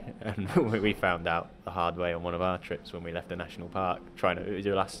tricky. And we found out the hard way on one of our trips when we left the national park,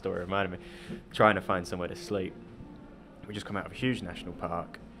 your last story reminded me, trying to find somewhere to sleep. We just come out of a huge national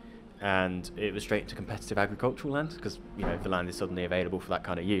park and it was straight into competitive agricultural land because the land is suddenly available for that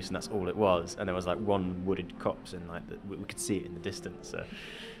kind of use, and that's all it was. And there was like one wooded copse and like we could see it in the distance, so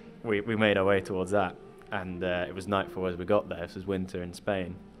we made our way towards that. And it was nightfall as we got there. This was winter in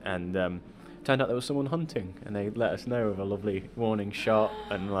Spain, and turned out there was someone hunting, and they let us know with a lovely warning shot,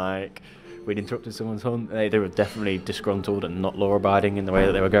 and like we'd interrupted someone's hunt. They were definitely disgruntled and not law-abiding in the way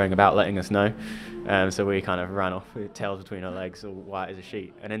that they were going about letting us know. So we kind of ran off with tails between our legs, all white as a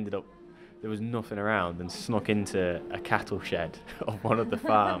sheet, and ended up, there was nothing around, and snuck into a cattle shed of one of the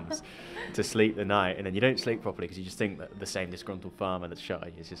farms to sleep the night. And then you don't sleep properly because you just think that the same disgruntled farmer that's shot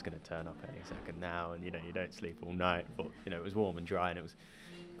you is just going to turn up any second now, and you don't sleep all night. But it was warm and dry, and it was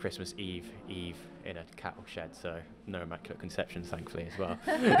Christmas Eve in a cattle shed, so no immaculate conceptions, thankfully, as well.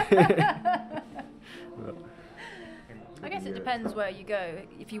 I guess it depends where you go.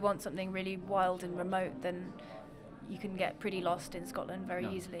 If you want something really wild and remote, then you can get pretty lost in Scotland very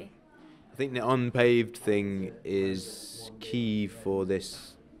easily. I think the unpaved thing is key for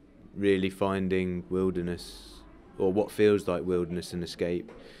this, really finding wilderness, or what feels like wilderness and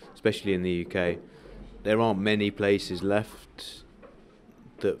escape, especially in the UK. There aren't many places left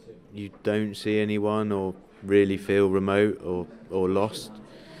that you don't see anyone or really feel remote or lost.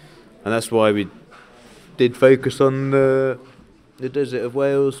 And that's why we did focus on the Desert of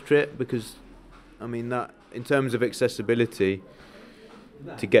Wales trip, because that in terms of accessibility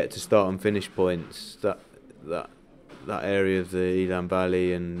to get to start and finish points, that area of the Elan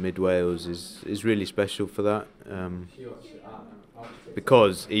Valley and mid Wales is really special for that,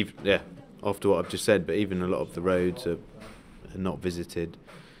 because after what I've just said, but even a lot of the roads are not visited,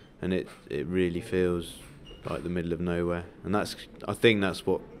 and it really feels like the middle of nowhere, and I think that's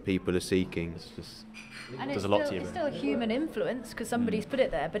what people are seeking. It's just And There's it's a lot still, to you, it's but- still a human influence because somebody's put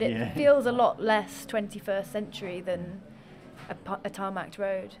it there, but it Yeah. feels a lot less 21st century than a tarmacked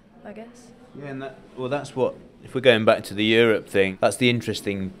road, I guess. Yeah, and that's what, if we're going back to the Europe thing, that's the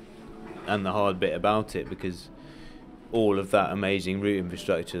interesting and the hard bit about it, because all of that amazing route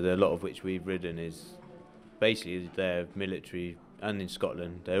infrastructure, a lot of which we've ridden, is basically they're military, and in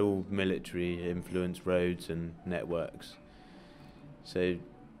Scotland, they're all military influenced roads and networks. So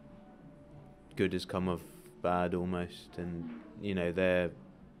good has come of bad almost, and they're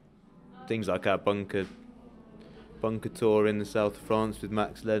things like our bunker tour in the south of France with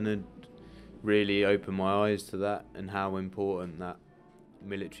Max Leonard really opened my eyes to that and how important that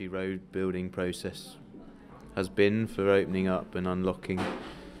military road building process has been for opening up and unlocking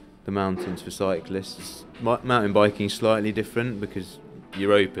the mountains for cyclists. Mountain biking is slightly different because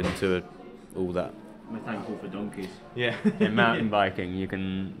you're open to all that. We're thankful for donkeys. Yeah. In mountain biking, you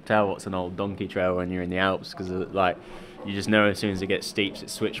can tell what's an old donkey trail when you're in the Alps, because you just know as soon as it gets steep, it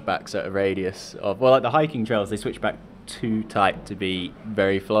switchbacks at a radius of, well, like the hiking trails, they switch back too tight to be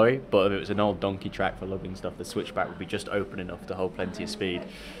very flowy, but if it was an old donkey track for lugging stuff, the switchback would be just open enough to hold plenty of speed.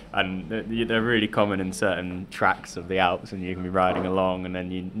 And they're really common in certain tracks of the Alps, and you can be riding along and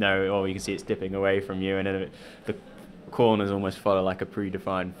then you can see it's dipping away from you, and then the corners almost follow like a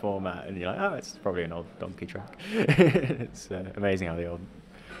predefined format, and you're like, oh, it's probably an old donkey track. It's amazing how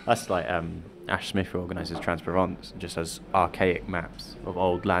that's like Ash Smith, who organises Trans-Provence, just has archaic maps of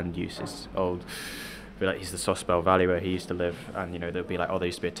old land uses, like he's the Sospel Valley where he used to live, and there'll be like, oh, there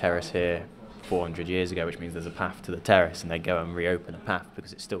used to be a terrace here 400 years ago, which means there's a path to the terrace, and they go and reopen a path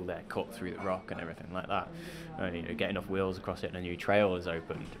because it's still there, cut through the rock and everything like that. And get enough wheels across it and a new trail is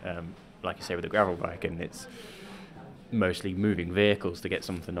opened. Like you say with the gravel bike, and it's mostly moving vehicles to get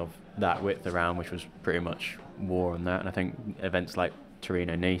something of that width around, which was pretty much war on that. And I think events like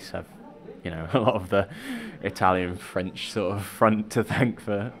Torino-Nice have a lot of the Italian-French sort of front to thank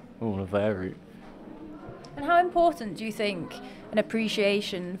for all of their route. And how important do you think an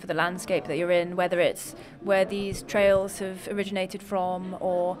appreciation for the landscape that you're in, whether it's where these trails have originated from,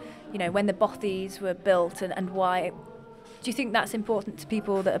 or when the bothies were built and why, do you think that's important to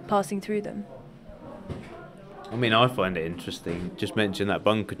people that are passing through them? I mean, I find it interesting. Just mention that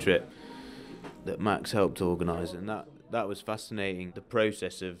bunker trip that Max helped organise, and that was fascinating. The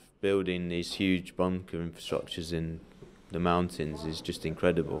process of building these huge bunker infrastructures in the mountains is just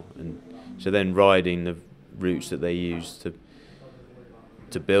incredible. And so then riding the routes that they use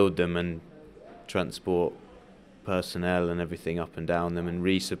to build them and transport personnel and everything up and down them and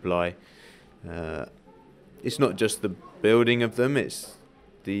resupply. It's not just the building of them, it's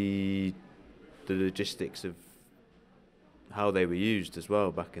the logistics of how they were used as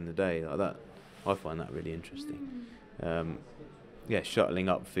well back in the day. Like that, I find that really interesting. Shuttling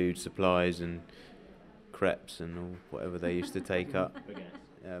up food supplies and crepes and all, whatever they used to take up.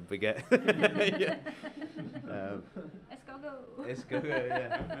 Baguette. Yeah. Escargot,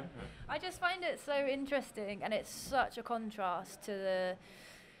 yeah. I just find it so interesting, and it's such a contrast to the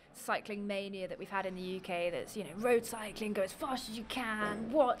cycling mania that we've had in the UK. That's road cycling, go as fast as you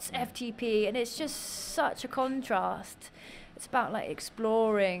can. What's FTP? And it's just such a contrast. It's about like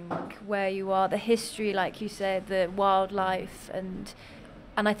exploring where you are, the history, like you said, the wildlife, and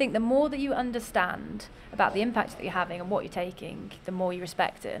I think the more that you understand about the impact that you're having and what you're taking, the more you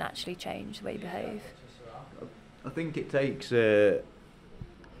respect it and actually change the way you behave. I think it takes a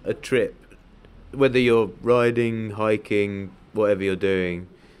trip, whether you're riding, hiking, whatever you're doing,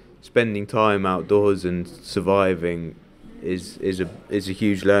 spending time outdoors and surviving is a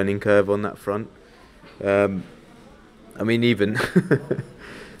huge learning curve on that front. I mean, even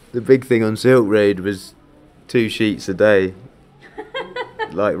the big thing on Silk Road was 2 sheets a day,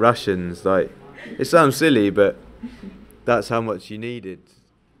 like rations. Like, it sounds silly, but that's how much you needed.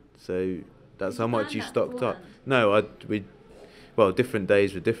 So that's how much you stocked up. No, different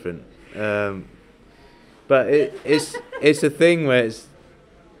days were different. But it's a thing where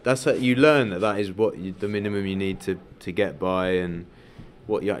that's what you learn, that is what the minimum you need to get by, and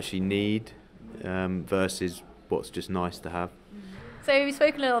what you actually need versus what's just nice to have. So we've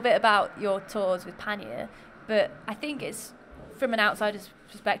spoken a little bit about your tours with Pannier, but I think it's, from an outsider's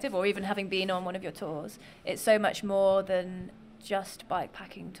perspective, or even having been on one of your tours, it's so much more than just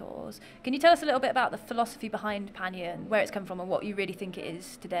bikepacking tours. Can you tell us a little bit about the philosophy behind Pannier and where it's come from and what you really think it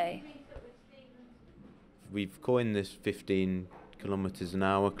is today? We've coined this 15 kilometres an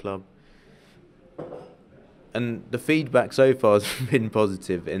hour club, and the feedback so far has been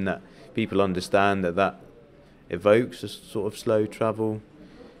positive in that people understand that evokes a sort of slow travel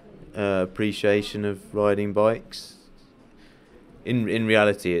appreciation of riding bikes. In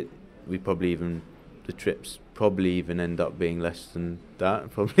reality, the trips probably even end up being less than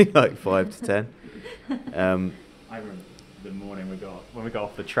that, probably like 5 to 10. I remember the morning when we got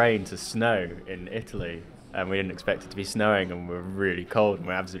off the train to snow in Italy, and we didn't expect it to be snowing, and we were really cold and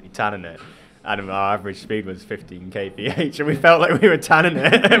we were absolutely tanning it. And our average speed was 15 kph, and we felt like we were tanning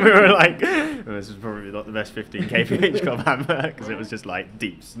it. And we were like, this was probably not the best 15 kph club hammer, because it was just like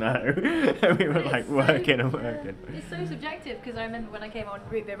deep snow. And we were like working and working. It's so subjective, because I remember when I came on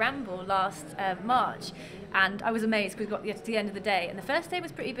Route Beer Ramble last March, and I was amazed because we got to the end of the day, and the first day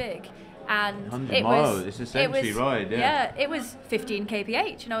was pretty big. And 100 miles, it's a century ride, Yeah, it was 15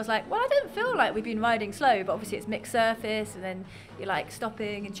 kph, and I was like, well, I don't feel like we've been riding slow, but obviously it's mixed surface, and then you're like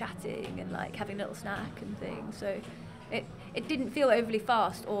stopping and chatting and like having a little snack and things. So it didn't feel overly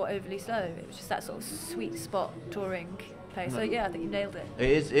fast or overly slow. It was just that sort of sweet spot touring pace. So yeah, I think you nailed it.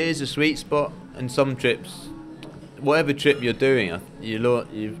 It is a sweet spot, and some trips, whatever trip you're doing,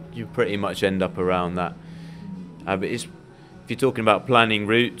 you pretty much end up around that. But if you're talking about planning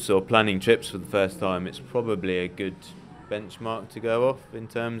routes or planning trips for the first time, it's probably a good benchmark to go off in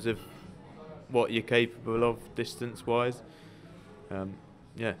terms of what you're capable of distance-wise.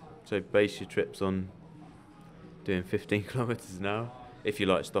 So base your trips on doing 15 kilometres an hour, if you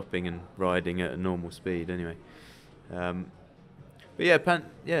like stopping and riding at a normal speed anyway. But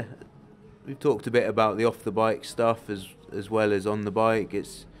yeah, we've talked a bit about the off-the-bike stuff as well as on the bike.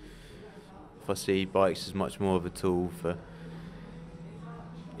 I see bikes as much more of a tool for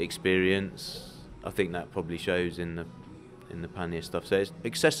experience. I think that probably shows in the Pannier stuff. So it's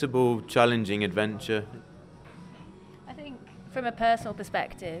accessible, challenging adventure. I think from a personal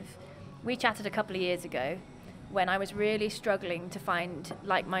perspective, we chatted a couple of years ago when I was really struggling to find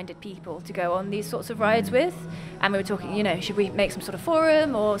like-minded people to go on these sorts of rides with, and we were talking, should we make some sort of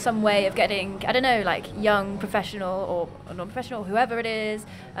forum or some way of getting, I don't know, like young professional or non-professional, whoever it is.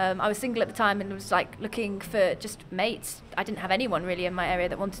 I was single at the time and was like looking for just mates. I didn't have anyone really in my area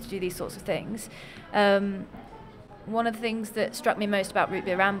that wanted to do these sorts of things. One of the things that struck me most about Route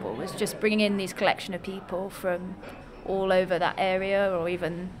Beer Ramble was just bringing in these collection of people from all over that area, or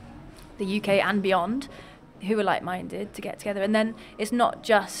even the UK and beyond, who are like-minded, to get together. And then it's not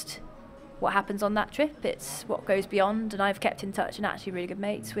just what happens on that trip, it's what goes beyond. And I've kept in touch and actually really good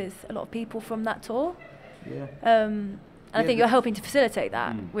mates with a lot of people from that tour. Yeah. And I think you're helping to facilitate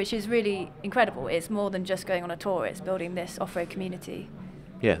that, which is really incredible. It's more than just going on a tour, it's building this off-road community.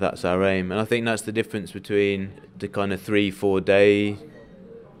 Yeah, that's our aim. And I think that's the difference between the kind of 3-4 day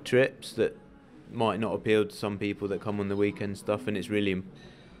trips that might not appeal to some people that come on the weekend stuff, and it's really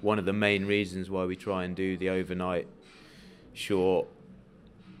one of the main reasons why we try and do the overnight short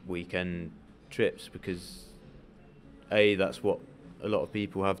weekend trips, because that's what a lot of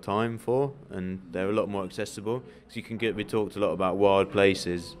people have time for, and they're a lot more accessible. So we talked a lot about wild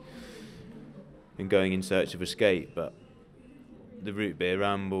places and going in search of escape, but the Route Beer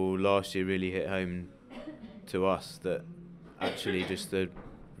Ramble last year really hit home to us that actually just a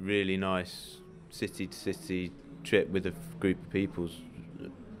really nice city to city trip with a group of people's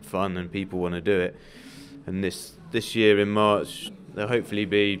fun, and people want to do it. And this year in March there'll hopefully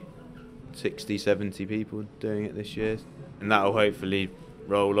be 60-70 people doing it this year, and that'll hopefully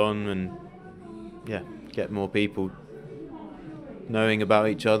roll on and get more people knowing about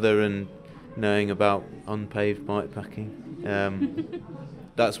each other and knowing about unpaved bikepacking.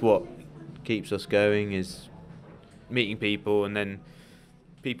 That's what keeps us going, is meeting people, and then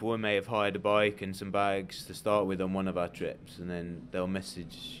people may have hired a bike and some bags to start with on one of our trips, and then they'll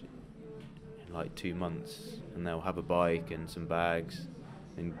message in like 2 months and they'll have a bike and some bags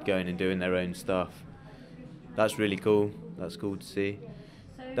and going and doing their own stuff. That's really cool. That's cool to see.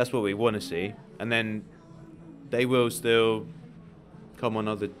 That's what we want to see. And then they will still come on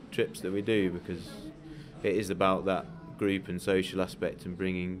other trips that we do, because it is about that group and social aspect and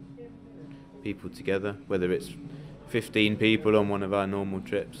bringing people together, whether it's 15 people on one of our normal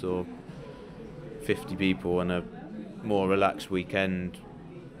trips or 50 people on a more relaxed weekend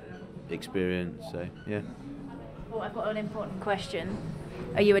experience. So yeah. Well, I've got an important question.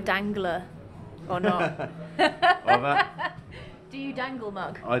 Are you a dangler or not? Do you dangle,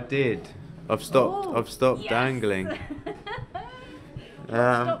 Mug? I did. I've stopped. Oh, I've stopped yes. dangling. What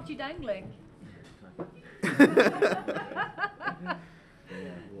stopped you dangling?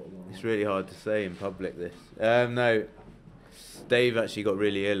 It's really hard to say in public, this. No, Dave actually got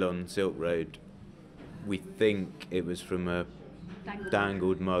really ill on Silk Road. We think it was from a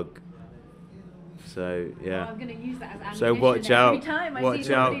dangled mug. So yeah. Well, I'm going to use that as ammunition so watch out. Every time I watch see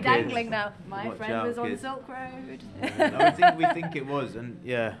somebody out, dangling now. My watch friend out, was on kids. Silk Road. No, we think it was, and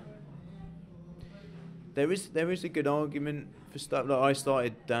yeah, There is a good argument for stuff. Like I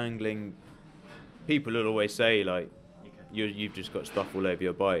started dangling. People will always say like, you've just got stuff all over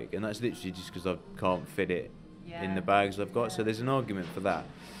your bike, and that's literally just because I can't fit it in the bags I've got. So there's an argument for that.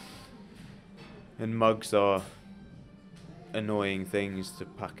 And mugs are annoying things to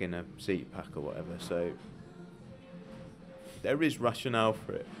pack in a seat pack or whatever. So there is rationale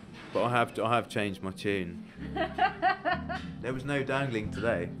for it, but I have changed my tune. There was no dangling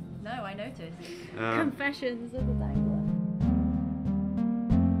today. No, I noticed. Confessions of the Dangler.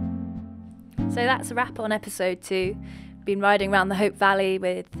 So that's a wrap on episode 2. Been riding around the Hope Valley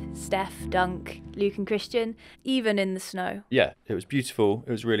with Stef, Dunk, Luke and Christian, even in the snow. Yeah, it was beautiful.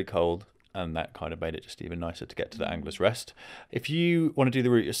 It was really cold, and that kind of made it just even nicer to get to the Angler's Rest. If you want to do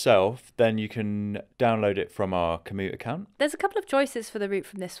the route yourself, then you can download it from our Komoot account. There's a couple of choices for the route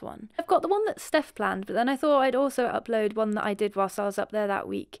from this one. I've got the one that Stef planned, but then I thought I'd also upload one that I did whilst I was up there that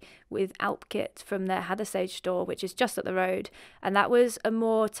week with Alpkit from their Hathersage store, which is just up the road. And that was a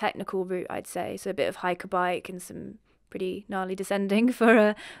more technical route, I'd say. So a bit of hiker bike and some pretty gnarly descending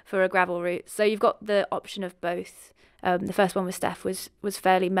for a gravel route. So you've got the option of both. The first one with Stef was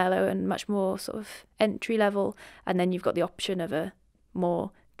fairly mellow and much more sort of entry level, and then you've got the option of a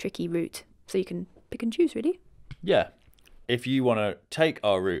more tricky route, so you can pick and choose really. Yeah, if you want to take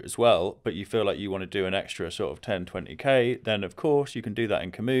our route as well, but you feel like you want to do an extra sort of 10-20k, then of course you can do that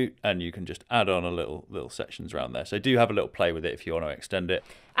in Komoot, and you can just add on a little sections around there. So do have a little play with it if you want to extend it.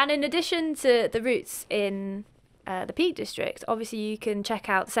 And in addition to the routes in the Peak District, obviously you can check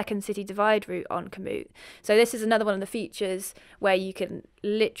out the Second City Divide route on Komoot. So this is another one of the features where you can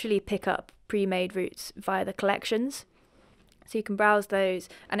literally pick up pre-made routes via the collections. So you can browse those,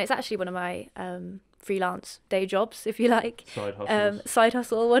 and it's actually one of my freelance day jobs, if you like. Side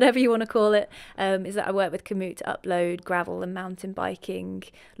hustle, whatever you want to call it, is that I work with Komoot to upload gravel and mountain biking,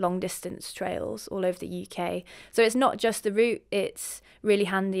 long distance trails all over the UK. So it's not just the route, it's really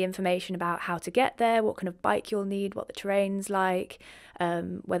handy information about how to get there, what kind of bike you'll need, what the terrain's like,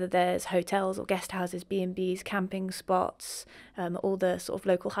 whether there's hotels or guest houses, B&Bs, camping spots, all the sort of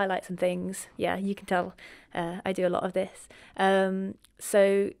local highlights and things. Yeah, you can tell I do a lot of this.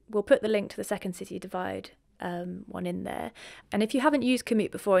 So we'll put the link to the Second City Divide one in there. And if you haven't used Komoot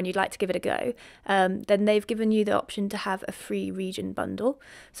before and you'd like to give it a go, then they've given you the option to have a free region bundle.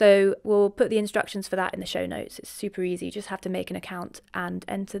 So we'll put the instructions for that in the show notes. It's super easy. You just have to make an account and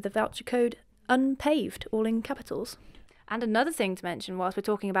enter the voucher code UNPAVED, all in capitals. And another thing to mention whilst we're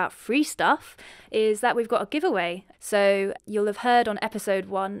talking about free stuff is that we've got a giveaway. So you'll have heard on episode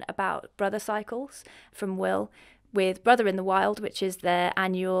 1 about Brother Cycles from Will with Brother in the Wild, which is their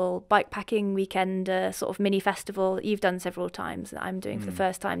annual bikepacking weekend sort of mini festival that you've done several times that I'm doing for the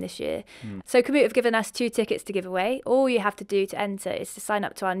first time this year. So Komoot have given us 2 tickets to give away. All you have to do to enter is to sign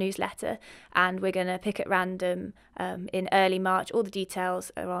up to our newsletter, and we're going to pick at random in early March. All the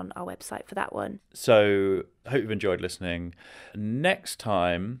details are on our website for that one. So I hope you've enjoyed listening. Next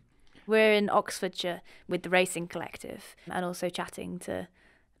time, we're in Oxfordshire with the Racing Collective, and also chatting to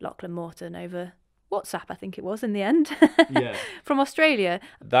Lachlan Morton over WhatsApp, I think it was in the end, from Australia.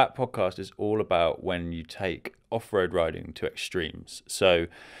 That podcast is all about when you take off-road riding to extremes. So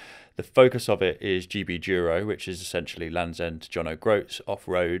the focus of it is GB Duro, which is essentially Land's End to John O'Groats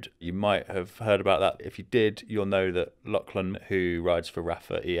off-road. You might have heard about that. If you did, you'll know that Lachlan, who rides for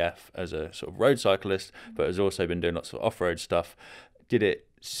Rafa EF as a sort of road cyclist, but has also been doing lots of off-road stuff, did it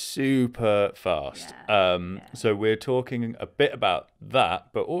super fast. So we're talking a bit about that,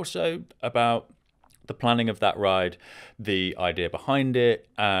 but also about the planning of that ride, the idea behind it,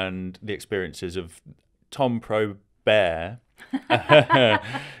 and the experiences of Tom Pro Bear.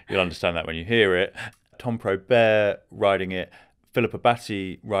 You'll understand that when you hear it. Tom Pro Bear riding it, Philippa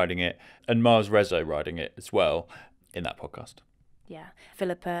Batty riding it, and Mars Rezzo riding it as well in that podcast. Yeah,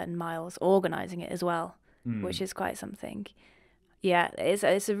 Philippa and Miles organising it as well, which is quite something. Yeah,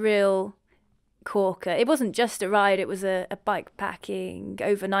 it's a real corker. It wasn't just a ride, it was a bike packing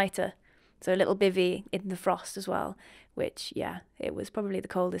overnighter. So a little bivvy in the frost as well, which, yeah, it was probably the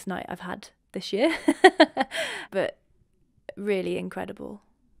coldest night I've had this year. But really incredible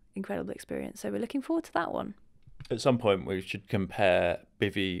experience. So we're looking forward to that one. At some point, we should compare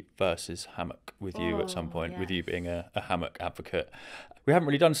bivvy versus hammock with you at some point, with you being a hammock advocate. We haven't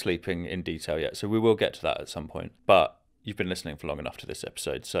really done sleeping in detail yet, so we will get to that at some point. But you've been listening for long enough to this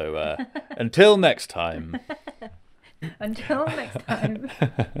episode, so until next time. Until next time.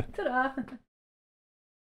 Ta-da!